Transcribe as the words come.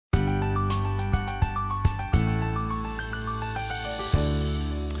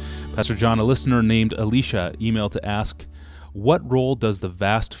Pastor John, a listener named Alicia emailed to ask, what role does the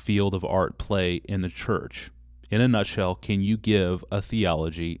vast field of art play in the church? In a nutshell, can you give a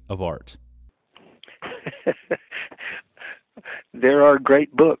theology of art? There are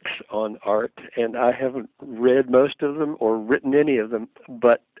great books on art, and I haven't read most of them or written any of them,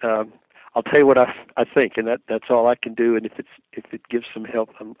 but I'll tell you what I think, and that's all I can do. And if it gives some help,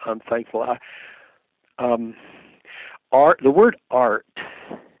 I'm thankful. Art, the word art,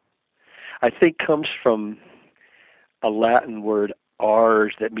 I think comes from a Latin word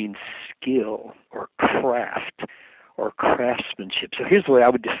ars that means skill or craft or craftsmanship. So here's the way I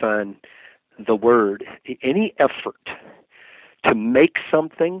would define the word: any effort to make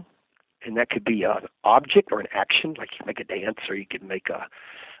something, and that could be an object or an action, like you make a dance, or you could make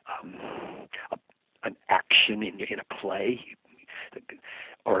an action in a play,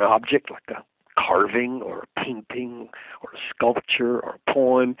 or an object like a carving or a painting or a sculpture or a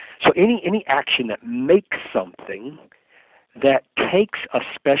poem. So any action that makes something that takes a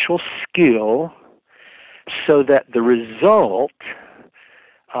special skill so that the result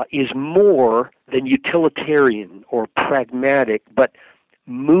is more than utilitarian or pragmatic, but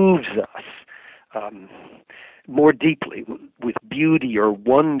moves us more deeply with beauty or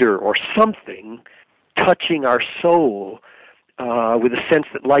wonder or something touching our soul with a sense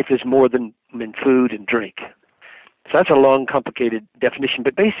that life is more than food and drink. So that's a long, complicated definition,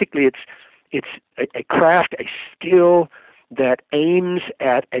 but basically it's a craft, a skill that aims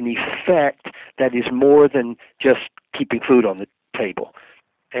at an effect that is more than just keeping food on the table.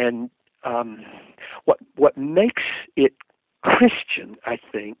 And what makes it Christian, I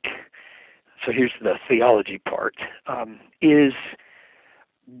think, so here's the theology part, is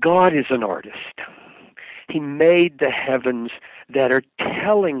God is an artist. He made the heavens that are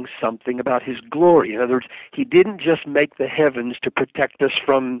telling something about his glory. In other words, he didn't just make the heavens to protect us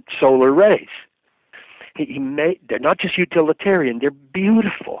from solar rays. They're not just utilitarian, they're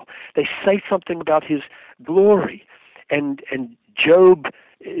beautiful. They say something about his glory. And Job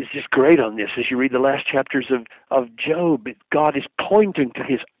is just great on this. As you read the last chapters of Job, God is pointing to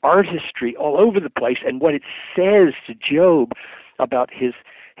his artistry all over the place and what it says to Job about his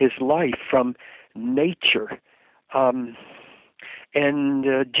life from nature. And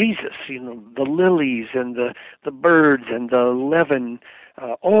Jesus, the lilies and the birds and the leaven,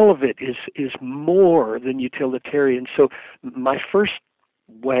 all of it is more than utilitarian. So my first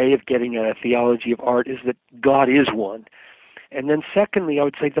way of getting at a theology of art is that God is one. And then secondly, I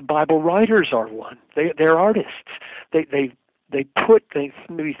would say the Bible writers are one. They're artists. They put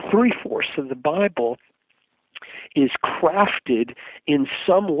maybe 3/4 of the Bible is crafted in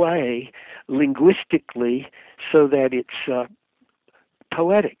some way linguistically so that it's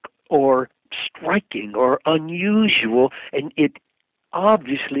poetic or striking or unusual, and it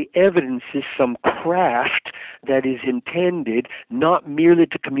obviously evidences some craft that is intended not merely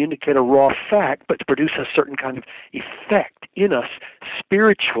to communicate a raw fact, but to produce a certain kind of effect in us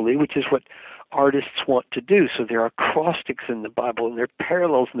spiritually, which is what artists want to do. So there are acrostics in the Bible, and there are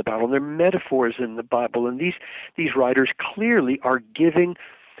parallels in the Bible, and there are metaphors in the Bible, and these writers clearly are giving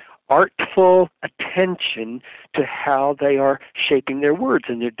artful attention to how they are shaping their words,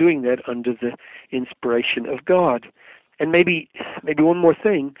 and they're doing that under the inspiration of God. And maybe one more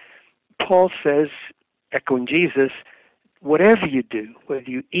thing, Paul says, echoing Jesus, whatever you do, whether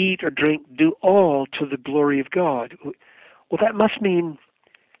you eat or drink, do all to the glory of God. Well, that must mean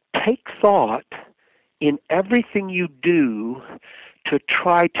take thought in everything you do to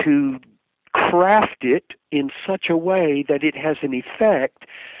try to craft it in such a way that it has an effect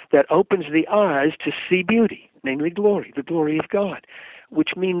that opens the eyes to see beauty, namely glory, the glory of God,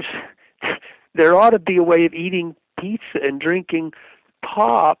 which means there ought to be a way of eating pizza and drinking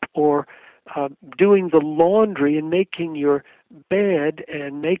pop, or doing the laundry and making your bed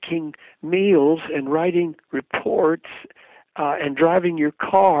and making meals and writing reports and driving your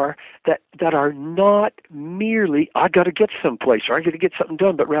car that are not merely, I got to get someplace or I got to get something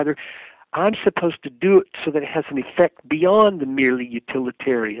done, but rather I'm supposed to do it so that it has an effect beyond the merely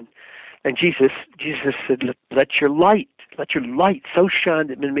utilitarian. And Jesus said, let your light so shine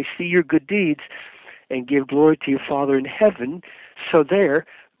that men may see your good deeds and give glory to your Father in heaven. So there,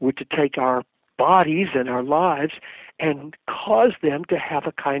 we're to take our bodies and our lives and cause them to have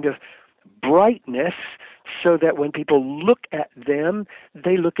a kind of brightness so that when people look at them,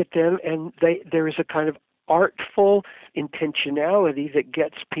 they look at them and there is a kind of artful intentionality that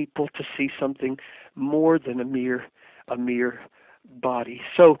gets people to see something more than a mere body.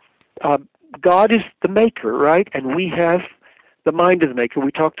 So God is the maker, right? And we have the mind of the maker.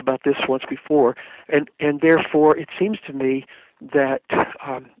 We talked about this once before, and therefore it seems to me that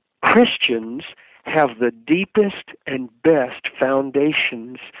Christians have the deepest and best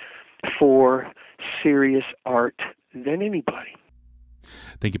foundations for serious art than anybody.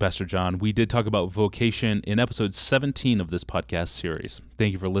 Thank you, Pastor John. We did talk about vocation in episode 17 of this podcast series.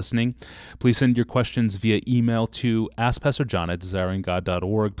 Thank you for listening. Please send your questions via email to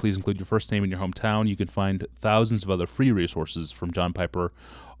askpastorjohn@desiringgod.org. Please include your first name and your hometown. You can find thousands of other free resources from John Piper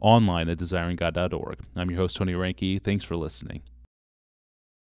online at desiringgod.org. I'm your host, Tony Reinke. Thanks for listening.